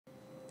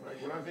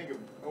when I think of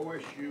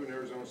OSU and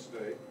Arizona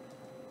State,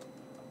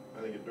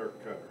 I think of Dirk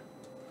Koetter.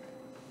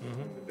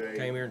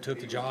 Came here and took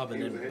the job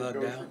and then bugged out. He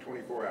was the head coach for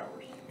 24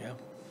 hours. Yeah.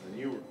 And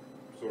you were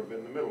sort of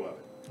in the middle of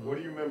it. What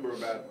do you remember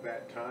about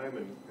that time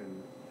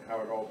and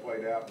how it all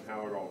played out and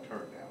how it all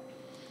turned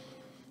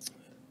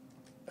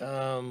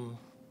out?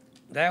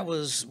 That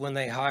was when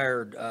they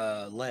hired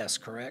Les,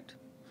 correct?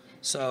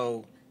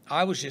 So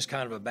I was just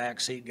kind of a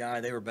backseat guy.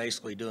 They were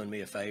basically doing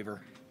me a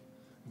favor,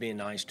 being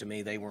nice to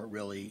me. They weren't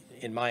really,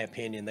 in my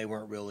opinion, they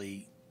weren't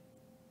really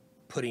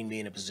putting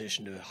me in a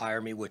position to hire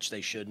me, which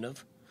they shouldn't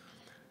have.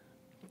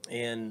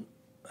 And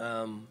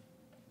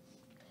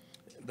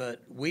but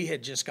we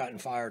had just gotten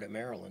fired at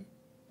Maryland.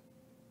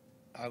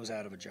 I was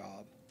out of a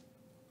job.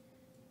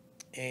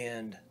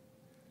 And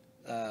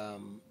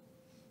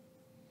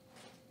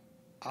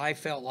I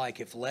felt like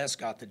if Les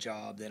got the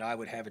job, that I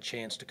would have a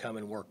chance to come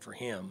and work for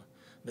him.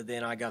 But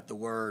then I got the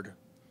word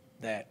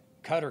that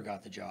Koetter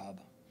got the job,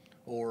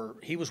 or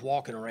he was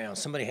walking around.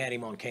 Somebody had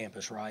him on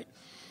campus, right?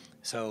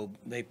 So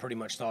they pretty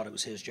much thought it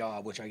was his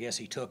job, which I guess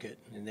he took it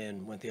and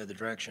then went the other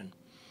direction.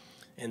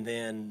 And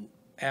then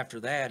after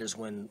that is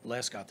when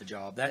Les got the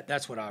job.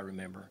 That's what I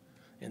remember.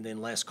 And then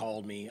Les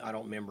called me. I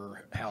don't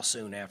remember how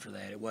soon after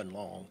that. It wasn't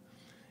long,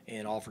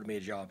 and offered me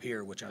a job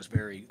here, which I was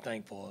very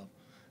thankful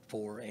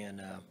for.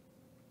 And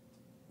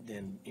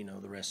then, you know,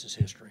 the rest is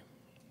history.